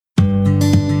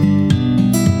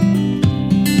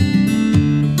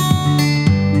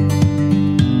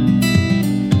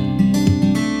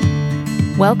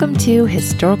Welcome to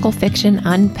Historical Fiction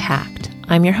Unpacked.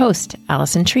 I'm your host,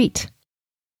 Allison Treat.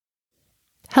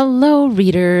 Hello,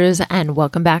 readers, and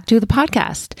welcome back to the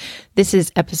podcast. This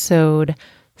is episode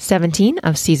 17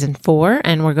 of season 4,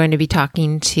 and we're going to be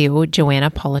talking to Joanna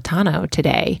Politano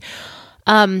today.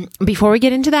 Before we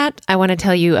get into that, I want to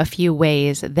tell you a few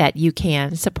ways that you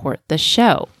can support the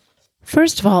show.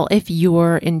 First of all, if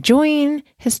you're enjoying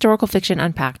Historical Fiction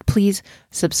Unpacked, please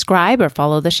subscribe or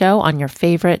follow the show on your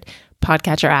favorite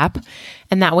podcatcher app,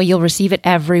 and that way you'll receive it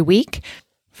every week.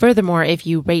 Furthermore, if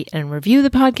you rate and review the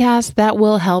podcast, that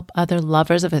will help other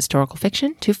lovers of historical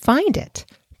fiction to find it.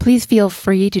 Please feel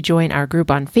free to join our group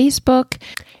on Facebook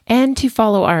and to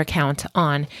follow our account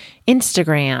on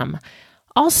Instagram.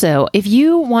 Also, if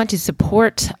you want to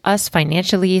support us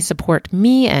financially, support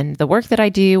me and the work that I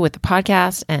do with the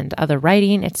podcast and other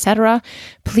writing, etc.,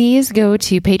 please go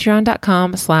to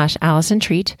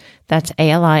patreon.com/AllisonTreat. That's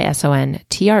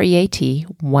ALISONTREAT,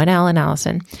 1L in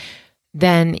Allison.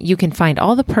 Then you can find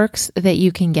all the perks that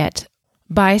you can get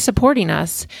by supporting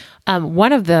us.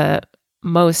 One of the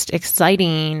most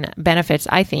exciting benefits,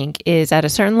 I think, is at a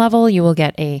certain level, you will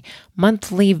get a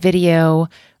monthly video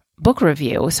book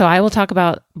review. So I will talk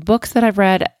about books that I've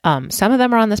read. Some of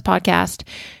them are on this podcast.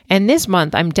 And this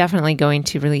month, I'm definitely going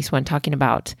to release one talking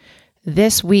about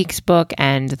this week's book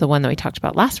and the one that we talked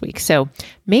about last week. So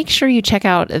make sure you check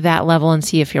out that level and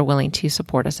see if you're willing to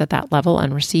support us at that level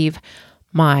and receive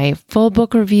my full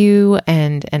book review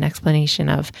and an explanation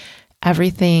of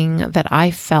everything that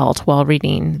I felt while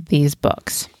reading these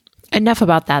books. Enough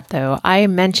about that, though. I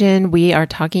mentioned we are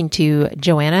talking to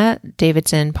Joanna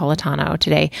Davidson Politano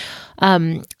today.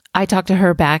 I talked to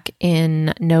her back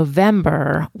in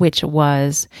November, which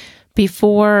was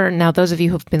before. Now, those of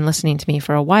you who've been listening to me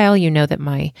for a while, you know that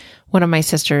one of my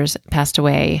sisters passed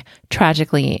away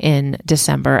tragically in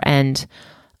December, and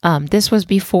this was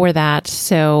before that.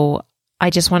 So I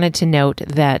just wanted to note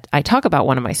that I talk about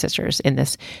one of my sisters in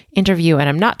this interview, and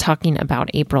I'm not talking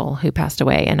about April, who passed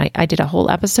away. And I did a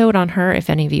whole episode on her. If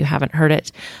any of you haven't heard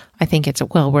it, I think it's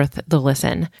well worth the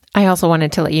listen. I also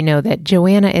wanted to let you know that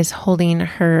Joanna is holding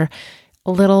her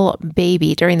little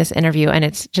baby during this interview, and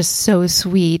it's just so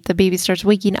sweet. The baby starts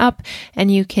waking up,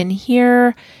 and you can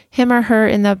hear him or her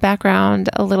in the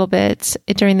background a little bit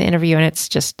during the interview, and it's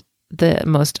just the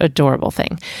most adorable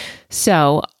thing.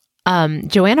 So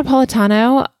Joanna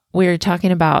Politano, we're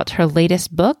talking about her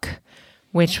latest book,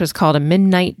 which was called A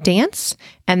Midnight Dance,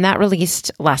 and that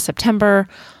released last September.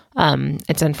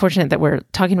 It's unfortunate that we're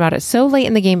talking about it so late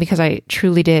in the game because I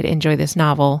truly did enjoy this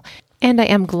novel, and I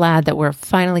am glad that we're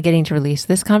finally getting to release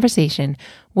this conversation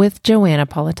with Joanna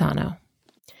Politano.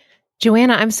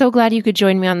 Joanna, I'm so glad you could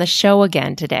join me on the show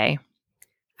again today.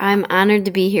 I'm honored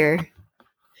to be here.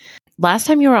 Last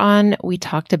time you were on, we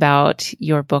talked about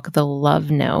your book, The Love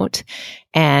Note.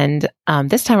 And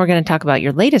this time we're going to talk about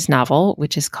your latest novel,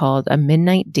 which is called A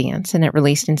Midnight Dance, and it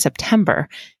released in September.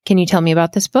 Can you tell me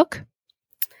about this book?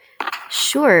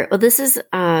 Sure. Well, this is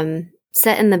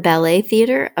set in the ballet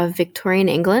theater of Victorian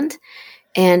England.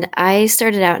 And I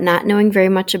started out not knowing very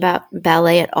much about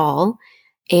ballet at all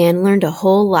and learned a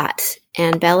whole lot.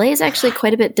 And ballet is actually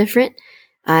quite a bit different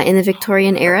in the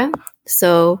Victorian era.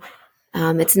 So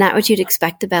it's not what you'd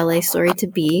expect a ballet story to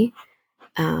be,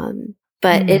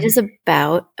 but it is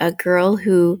about a girl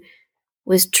who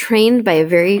was trained by a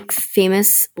very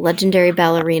famous, legendary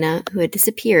ballerina who had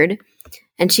disappeared,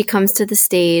 and she comes to the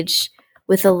stage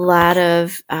with a lot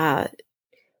of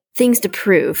things to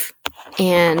prove,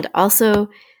 and also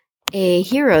a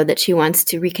hero that she wants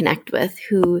to reconnect with,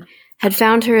 who had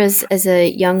found her as a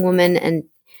young woman and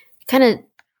kind of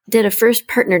did a first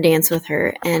partner dance with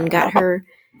her and got her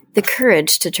the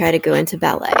courage to try to go into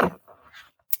ballet.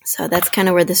 So that's kind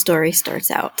of where the story starts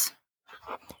out.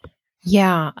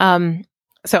 Yeah.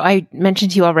 So I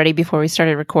mentioned to you already before we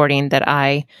started recording that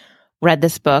I read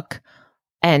this book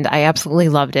and I absolutely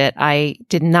loved it. I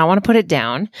did not want to put it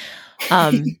down.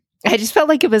 I just felt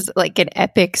like it was like an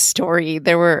epic story.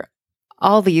 There were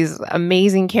all these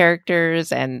amazing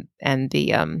characters and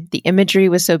the imagery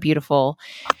was so beautiful.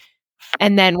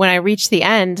 And then when I reached the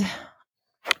end,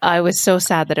 I was so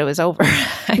sad that it was over.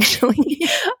 Actually,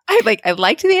 I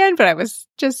liked the end, but I was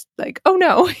just like, "Oh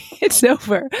no, it's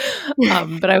over."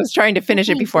 But I was trying to finish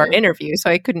it before our interview,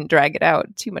 so I couldn't drag it out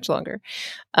too much longer.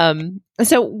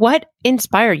 So, what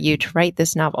inspired you to write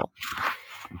this novel?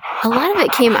 A lot of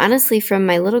it came honestly from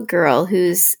my little girl,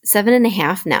 who's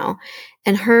 7.5 now,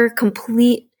 and her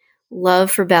complete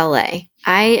love for ballet.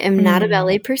 I am not a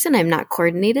ballet person. I'm not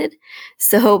coordinated.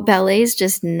 So ballet is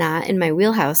just not in my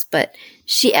wheelhouse, but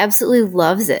she absolutely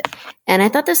loves it. And I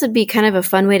thought this would be kind of a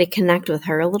fun way to connect with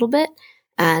her a little bit,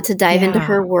 to dive into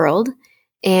her world.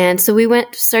 And so we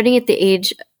went, starting at the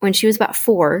age when she was about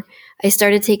 4, I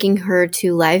started taking her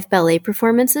to live ballet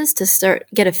performances to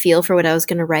get a feel for what I was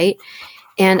going to write.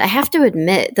 And I have to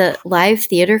admit, the live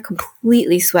theater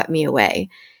completely swept me away.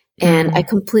 And I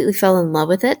completely fell in love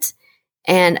with it.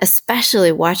 And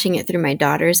especially watching it through my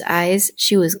daughter's eyes,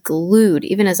 she was glued,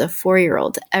 even as a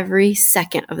 4-year-old, to every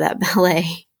second of that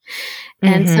ballet.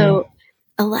 And so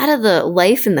a lot of the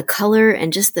life and the color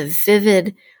and just the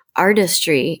vivid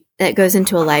artistry that goes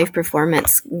into a live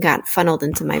performance got funneled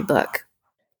into my book.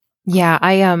 Yeah,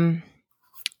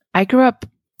 I grew up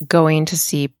going to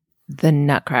see the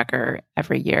Nutcracker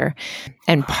every year,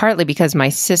 and partly because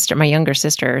my younger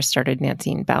sister started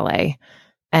dancing ballet.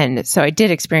 And so I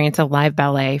did experience a live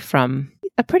ballet from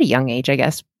a pretty young age, I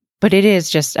guess, but it is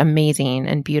just amazing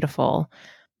and beautiful.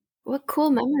 What cool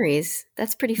memories.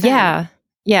 That's pretty fun.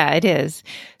 Yeah, it is.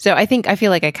 So I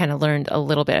feel like I kind of learned a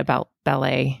little bit about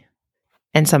ballet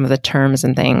and some of the terms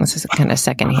and things kind of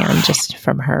secondhand just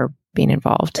from her being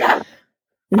involved.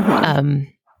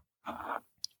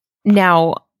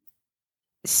 Now,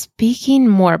 speaking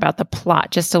more about the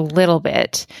plot just a little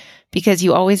bit, because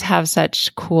you always have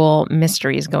such cool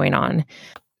mysteries going on.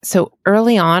 So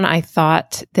early on, I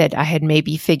thought that I had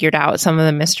maybe figured out some of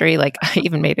the mystery. Like I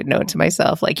even made a note to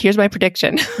myself, like, here's my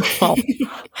prediction. Well,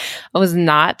 I was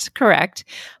not correct.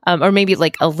 Or maybe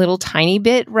like a little tiny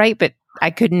bit right, but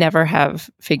I could never have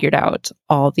figured out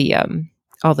all the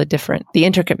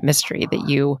intricate mystery that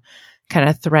you kind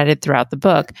of threaded throughout the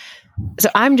book. So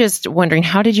I'm just wondering,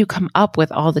 how did you come up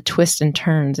with all the twists and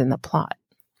turns in the plot?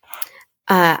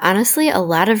 Honestly, a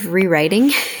lot of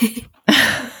rewriting.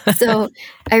 So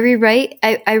I rewrite,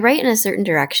 I write in a certain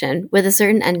direction with a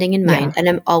certain ending in mind, and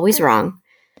I'm always wrong.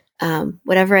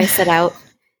 Whatever I set out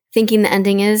thinking the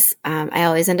ending is, I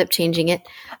always end up changing it.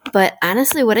 But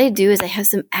honestly, what I do is I have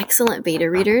some excellent beta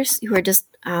readers who are just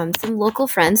some local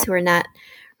friends who are not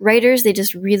writers. They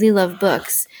just really love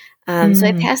books. So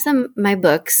I pass them my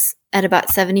books at about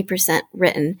 70%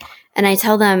 written, and I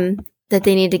tell them that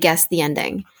they need to guess the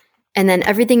ending. And then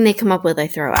everything they come up with, I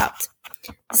throw out.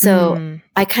 So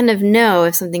I kind of know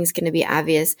if something's going to be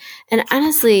obvious. And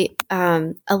honestly,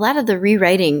 a lot of the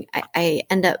rewriting, I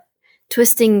end up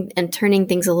twisting and turning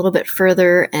things a little bit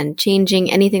further and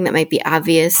changing anything that might be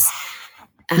obvious.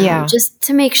 Just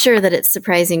to make sure that it's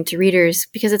surprising to readers,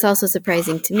 because it's also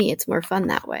surprising to me. It's more fun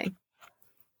that way.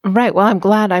 Right. Well, I'm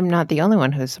glad I'm not the only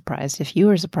one who's surprised. If you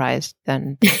were surprised,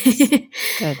 then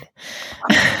good.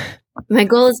 My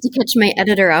goal is to catch my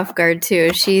editor off guard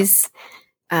too. She's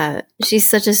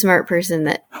such a smart person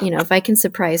that, if I can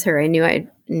surprise her, I know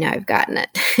I've gotten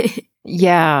it.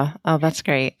 Yeah. Oh, that's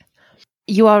great.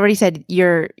 You already said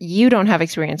you don't have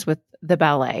experience with the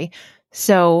ballet.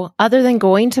 So other than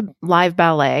going to live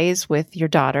ballets with your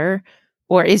daughter,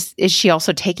 or is she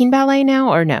also taking ballet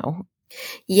now or no?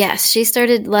 Yes, she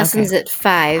started lessons at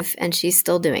 5 and she's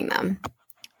still doing them.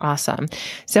 Awesome.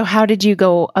 So how did you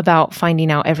go about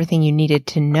finding out everything you needed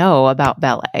to know about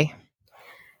ballet?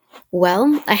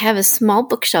 Well, I have a small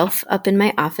bookshelf up in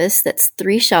my office that's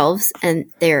 3 shelves,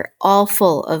 and they're all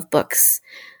full of books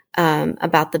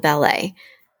about the ballet.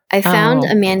 I found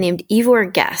a man named Ivor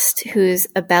Guest, who's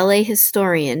a ballet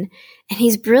historian, and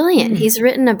he's brilliant. He's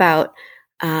written about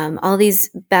all these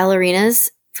ballerinas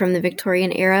from the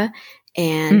Victorian era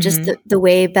and just the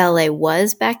way ballet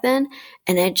was back then.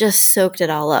 And I just soaked it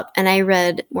all up. And I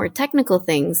read more technical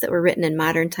things that were written in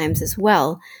modern times as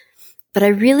well. But I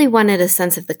really wanted a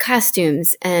sense of the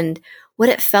costumes and what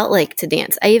it felt like to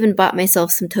dance. I even bought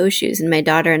myself some toe shoes, and my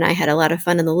daughter and I had a lot of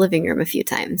fun in the living room a few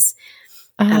times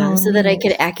so that I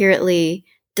could accurately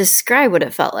describe what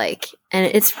it felt like. And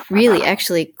it's really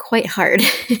actually quite hard.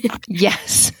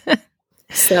 Yes.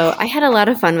 So I had a lot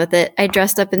of fun with it. I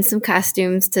dressed up in some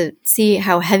costumes to see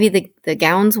how heavy the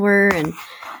gowns were. And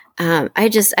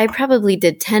I probably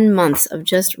did 10 months of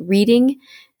just reading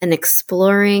and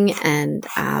exploring and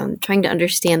trying to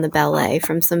understand the ballet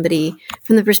from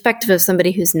the perspective of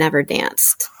somebody who's never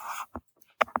danced.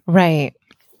 Right.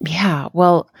 Yeah.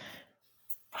 Well,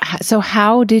 so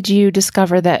how did you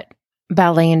discover that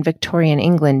ballet in Victorian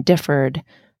England differed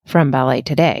from ballet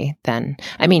today then?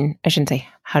 I mean, I shouldn't say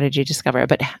how did you discover it,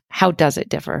 but how does it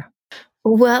differ?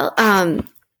 Well,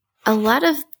 a lot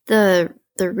of the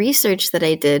research that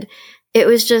I did, it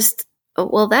was just,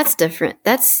 well, that's different.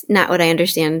 That's not what I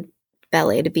understand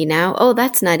ballet to be now. Oh,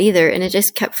 that's not either. And it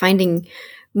just kept finding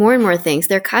more and more things.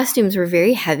 Their costumes were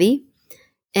very heavy.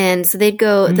 And so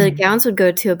the gowns would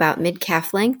go to about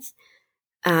mid-calf length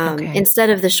instead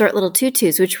of the short little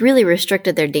tutus, which really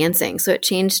restricted their dancing. So it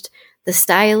changed the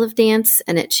style of dance,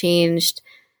 and it changed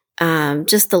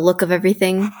just the look of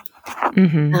everything.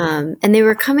 Mm-hmm. And they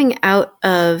were coming out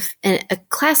of a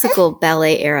classical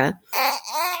ballet era.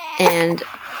 And,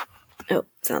 oh,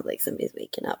 sounds like somebody's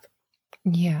waking up.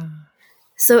 Yeah.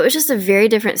 So it was just a very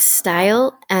different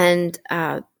style. And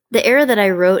the era that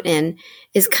I wrote in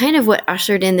is kind of what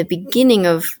ushered in the beginning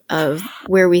of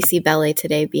where we see ballet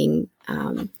today, being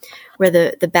where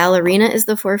the ballerina is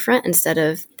the forefront instead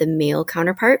of the male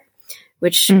counterpart,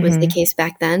 which was the case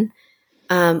back then.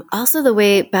 Also, the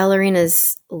way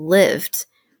ballerinas lived,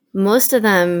 most of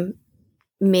them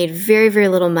made very, very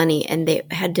little money, and they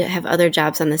had to have other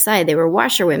jobs on the side. They were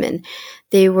washerwomen.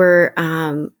 They were,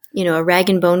 a rag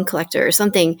and bone collector or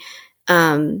something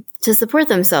to support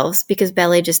themselves, because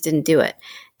ballet just didn't do it.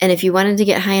 And if you wanted to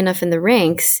get high enough in the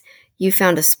ranks, you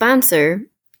found a sponsor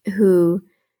who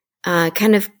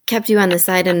kind of kept you on the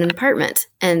side in an apartment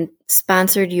and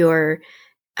sponsored your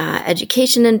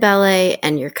education in ballet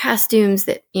and your costumes.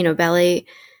 That, ballet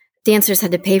dancers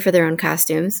had to pay for their own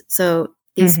costumes. So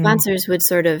these sponsors would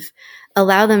sort of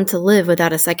allow them to live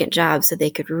without a second job, so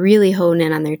they could really hone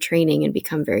in on their training and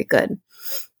become very good.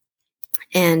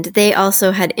 And they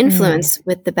also had influence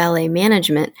with the ballet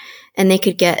management, and they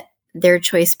could get their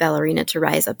choice ballerina to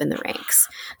rise up in the ranks.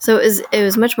 So it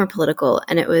was much more political,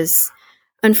 and it was,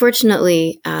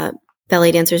 unfortunately,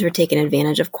 ballet dancers were taken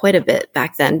advantage of quite a bit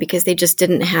back then, because they just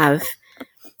didn't have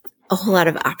a whole lot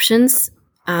of options.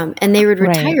 And they would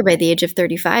retire by the age of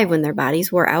 35 when their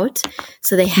bodies wore out.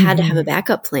 So they had to have a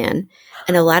backup plan.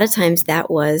 And a lot of times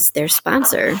that was their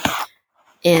sponsor.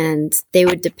 And they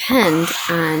would depend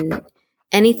on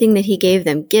anything that he gave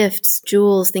them, gifts,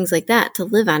 jewels, things like that, to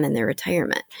live on in their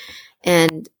retirement.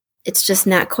 And it's just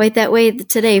not quite that way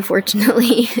today,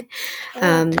 fortunately.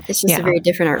 It's just a very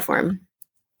different art form.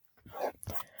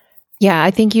 Yeah,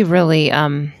 I think you really,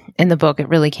 in the book, it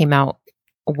really came out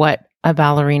what a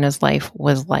ballerina's life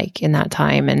was like in that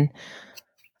time,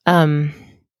 and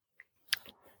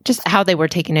just how they were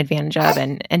taken advantage of,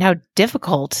 and how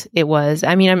difficult it was.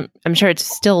 I mean, I'm sure it's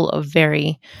still a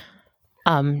very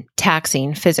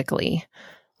taxing physically,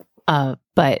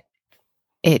 but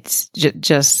it's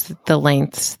just the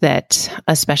lengths that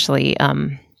especially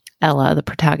Ella, the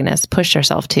protagonist, pushed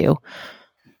herself to.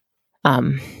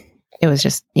 It was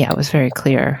just, it was very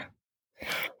clear.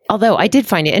 Although I did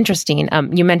find it interesting.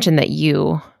 You mentioned that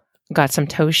you got some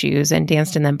toe shoes and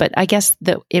danced in them, but I guess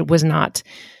that it was not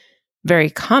very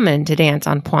common to dance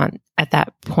en pointe at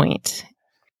that point.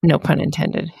 No pun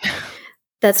intended.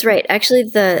 That's right. Actually,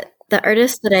 the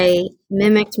artist that I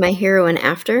mimicked my heroine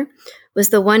after was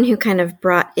the one who kind of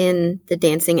brought in the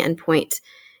dancing en pointe.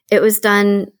 It was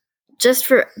done just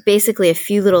for basically a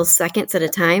few little seconds at a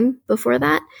time before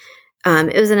that.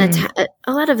 It was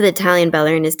a lot of the Italian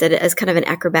ballerinas did it as kind of an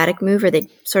acrobatic move, where they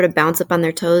sort of bounce up on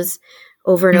their toes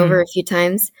over and over a few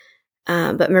times.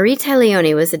 But Marie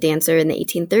Taglioni was a dancer in the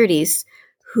 1830s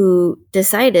who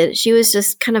decided she was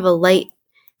just kind of a light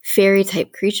fairy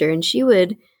type creature, and she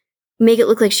would make it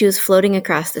look like she was floating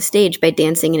across the stage by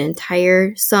dancing an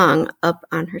entire song up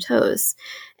on her toes.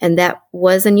 And that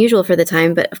was unusual for the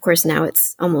time, but of course now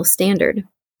it's almost standard.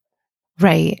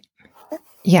 Right.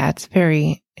 Yeah,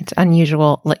 it's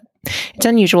unusual. Like, it's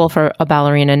unusual for a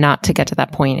ballerina not to get to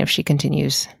that point if she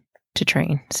continues to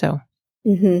train. So,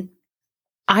 you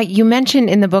mentioned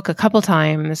in the book a couple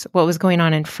times what was going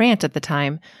on in France at the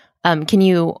time. Can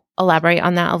you elaborate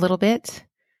on that a little bit?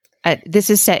 This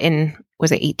is set in,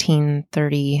 was it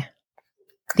 1830,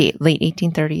 the late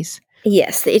 1830s?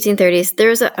 Yes, the 1830s. There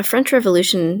was a French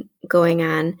Revolution going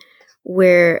on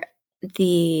where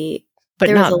But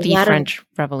not the French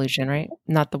Revolution, right?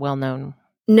 Not the well-known.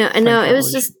 No,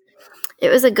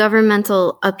 it was a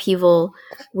governmental upheaval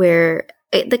where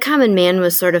the common man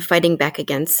was sort of fighting back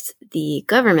against the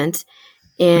government,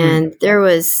 and there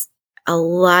was a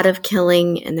lot of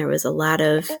killing, and there was a lot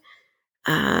of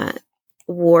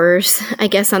wars, I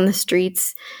guess, on the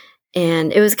streets,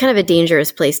 and it was kind of a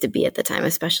dangerous place to be at the time,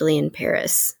 especially in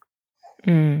Paris.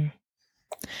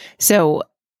 So,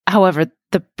 however,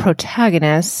 the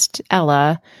protagonist,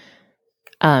 Ella,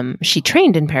 she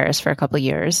trained in Paris for a couple of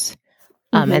years,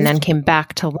 and then came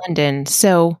back to London.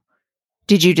 So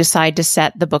did you decide to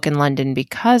set the book in London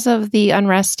because of the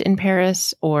unrest in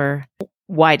Paris, or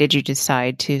why did you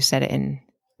decide to set it in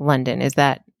London? Is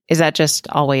that just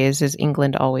always, is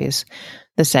England always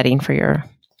the setting for your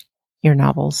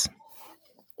novels?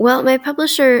 Well, my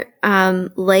publisher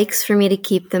likes for me to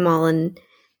keep them all in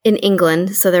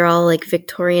England, so they're all like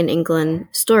Victorian England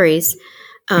stories.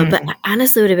 But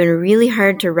honestly, it would have been really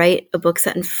hard to write a book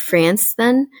set in France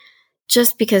then,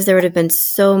 just because there would have been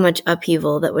so much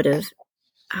upheaval that would have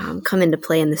come into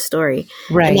play in the story.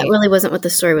 Right. And that really wasn't what the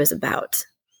story was about.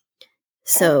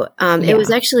 So it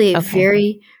was actually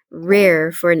very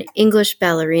rare for an English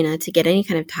ballerina to get any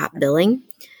kind of top billing.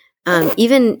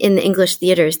 Even in the English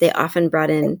theaters, they often brought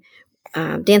in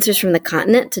dancers from the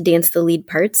continent to dance the lead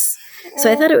parts.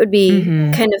 So I thought it would be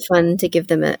kind of fun to give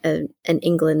them a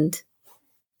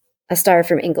star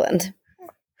from England.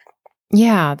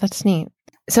 Yeah, that's neat.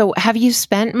 So have you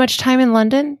spent much time in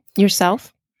London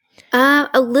yourself?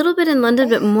 A little bit in London,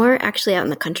 but more actually out in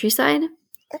the countryside.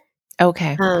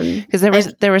 Okay. Because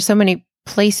there were so many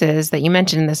places that you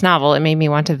mentioned in this novel, it made me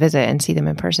want to visit and see them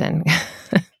in person.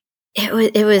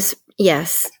 It was,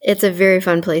 yes, it's a very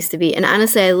fun place to be. And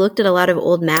honestly, I looked at a lot of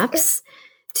old maps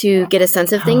to get a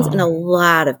sense of things and a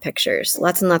lot of pictures,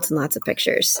 lots and lots and lots of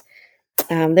pictures.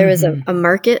 There was a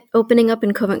market opening up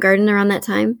in Covent Garden around that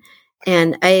time.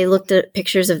 And I looked at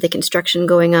pictures of the construction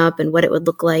going up and what it would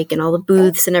look like and all the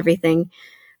booths and everything.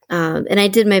 And I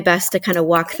did my best to kind of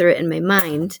walk through it in my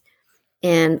mind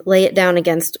and lay it down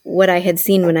against what I had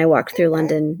seen when I walked through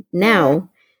London now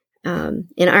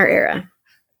in our era.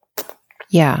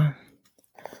 Yeah.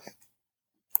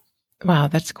 Wow,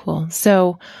 that's cool.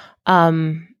 So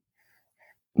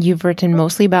you've written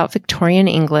mostly about Victorian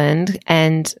England,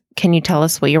 and can you tell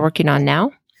us what you're working on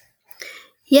now?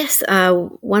 Yes,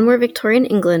 one more Victorian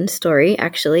England story,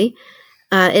 actually.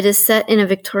 It is set in a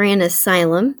Victorian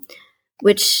asylum,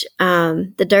 which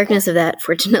the darkness of that,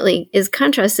 fortunately, is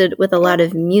contrasted with a lot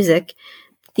of music.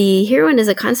 The heroine is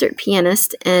a concert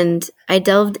pianist, and I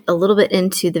delved a little bit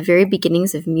into the very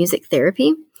beginnings of music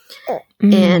therapy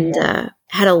and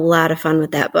had a lot of fun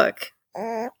with that book.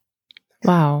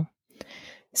 Wow.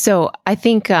 So I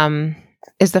think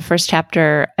is the first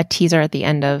chapter a teaser at the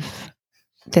end of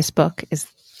this book?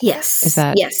 Yes. Is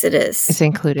that, yes, it is. It's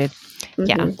included.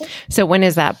 Yeah. So when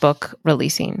is that book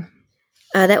releasing?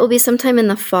 That will be sometime in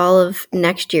the fall of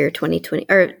next year, 2020,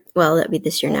 or well, that'd be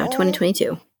this year now,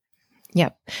 2022.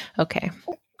 Yep. Okay.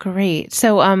 Great.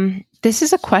 So this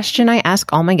is a question I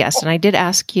ask all my guests, and I did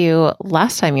ask you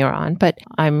last time you were on, but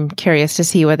I'm curious to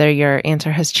see whether your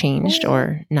answer has changed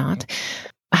or not.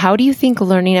 How do you think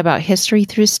learning about history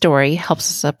through story helps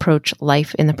us approach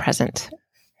life in the present?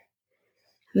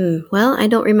 Well, I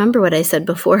don't remember what I said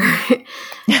before,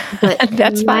 but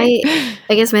that's fine.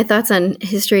 I guess my thoughts on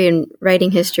history and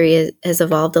writing history has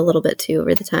evolved a little bit too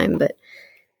over the time, but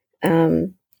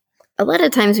a lot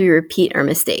of times we repeat our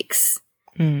mistakes.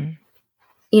 You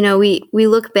know, we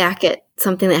look back at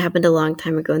something that happened a long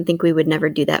time ago and think we would never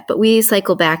do that, but we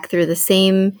cycle back through the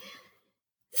same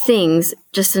things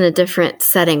just in a different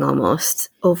setting almost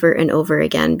over and over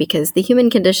again because the human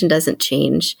condition doesn't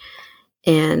change.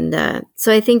 And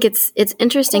so I think it's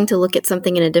interesting to look at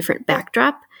something in a different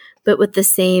backdrop, but with the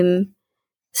same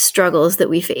struggles that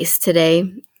we face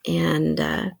today. And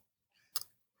I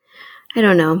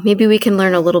don't know, maybe we can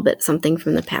learn a little bit something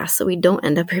from the past so we don't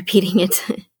end up repeating it.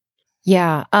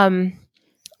 Yeah. I'm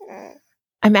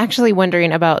actually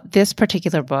wondering about this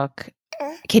particular book.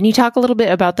 Can you talk a little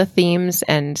bit about the themes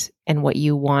and what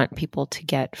you want people to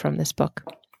get from this book?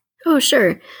 Oh,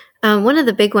 sure. One of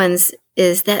the big ones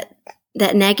is that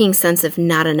nagging sense of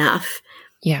not enough.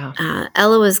 Yeah.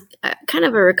 Ella was kind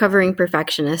of a recovering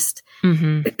perfectionist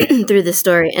through the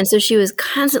story. And so she was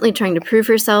constantly trying to prove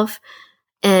herself.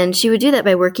 And she would do that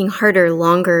by working harder,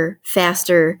 longer,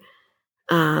 faster,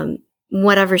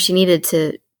 whatever she needed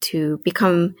to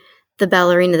become the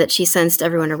ballerina that she sensed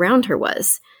everyone around her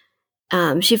was.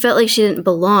 She felt like she didn't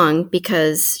belong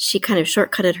because she kind of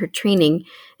shortcutted her training.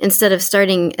 Instead of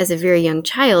starting as a very young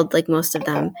child, like most of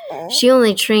them, she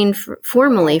only trained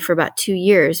formally for about 2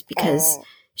 years because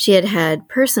she had had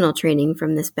personal training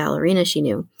from this ballerina she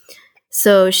knew.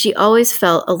 So she always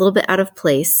felt a little bit out of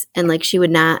place and like she would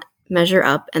not measure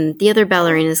up. And the other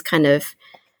ballerinas kind of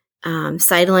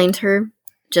sidelined her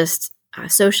just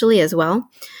socially as well.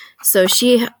 So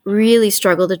she really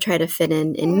struggled to try to fit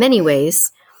in many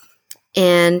ways.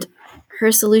 And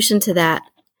her solution to that,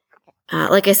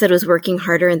 like I said, was working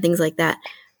harder and things like that.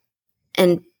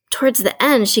 And towards the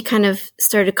end, she kind of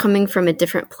started coming from a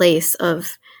different place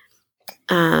of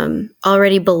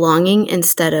already belonging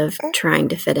instead of trying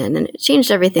to fit in. And it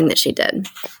changed everything that she did.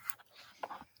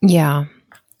 Yeah.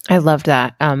 I loved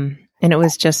that. And it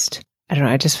was just, I don't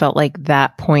know, I just felt like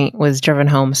that point was driven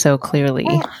home so clearly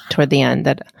toward the end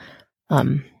that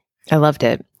I loved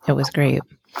it. It was great.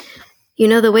 You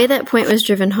know, the way that point was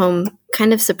driven home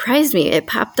kind of surprised me. It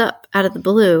popped up out of the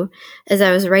blue as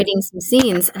I was writing some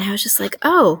scenes, and I was just like,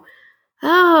 oh,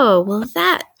 well,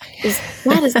 that is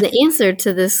the answer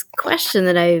to this question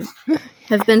that I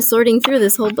have been sorting through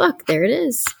this whole book. There it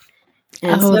is.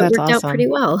 And so it worked out pretty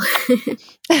well.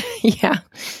 Yeah.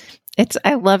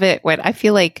 I love it. I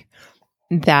feel like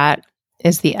that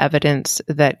is the evidence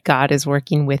that God is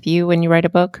working with you when you write a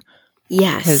book.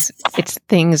 Yes. Because it's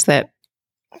things that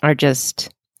are just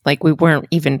like we weren't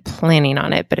even planning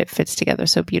on it, but it fits together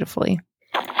so beautifully.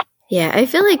 Yeah, I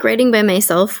feel like writing by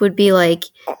myself would be like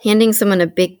handing someone a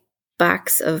big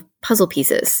box of puzzle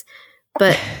pieces.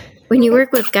 But when you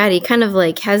work with God, he kind of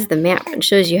like has the map and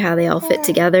shows you how they all fit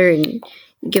together, and you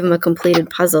give him a completed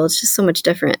puzzle. It's just so much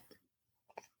different.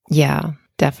 Yeah,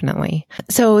 definitely.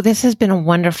 So this has been a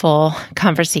wonderful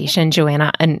conversation,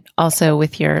 Joanna, and also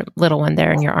with your little one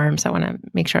there in your arms. I want to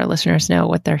make sure our listeners know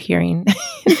what they're hearing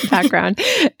in the background.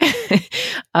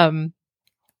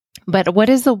 But what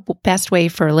is the best way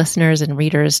for listeners and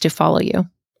readers to follow you?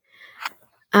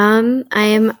 I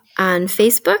am on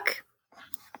Facebook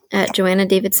at Joanna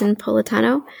Davidson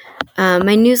Politano.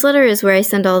 My newsletter is where I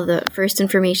send all the first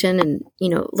information and,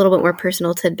 a little bit more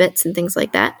personal tidbits and things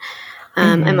like that.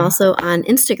 I'm also on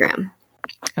Instagram.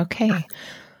 Okay,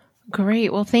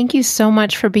 great. Well, thank you so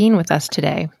much for being with us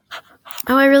today.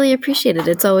 Oh, I really appreciate it.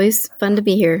 It's always fun to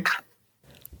be here.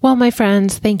 Well, my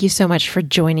friends, thank you so much for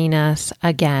joining us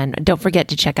again. Don't forget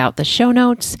to check out the show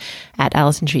notes at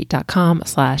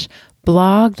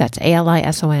AlisonTreat.com/blog. That's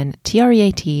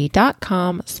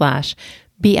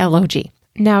ALISONTREAT.com/BLOG.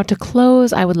 Now, to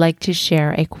close, I would like to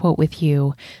share a quote with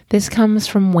you. This comes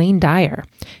from Wayne Dyer,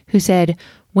 who said,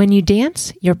 "When you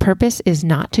dance, your purpose is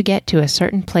not to get to a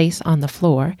certain place on the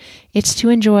floor. It's to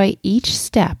enjoy each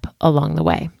step along the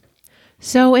way."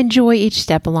 So enjoy each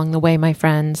step along the way, my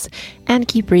friends, and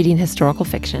keep reading historical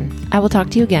fiction. I will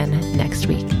talk to you again next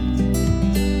week.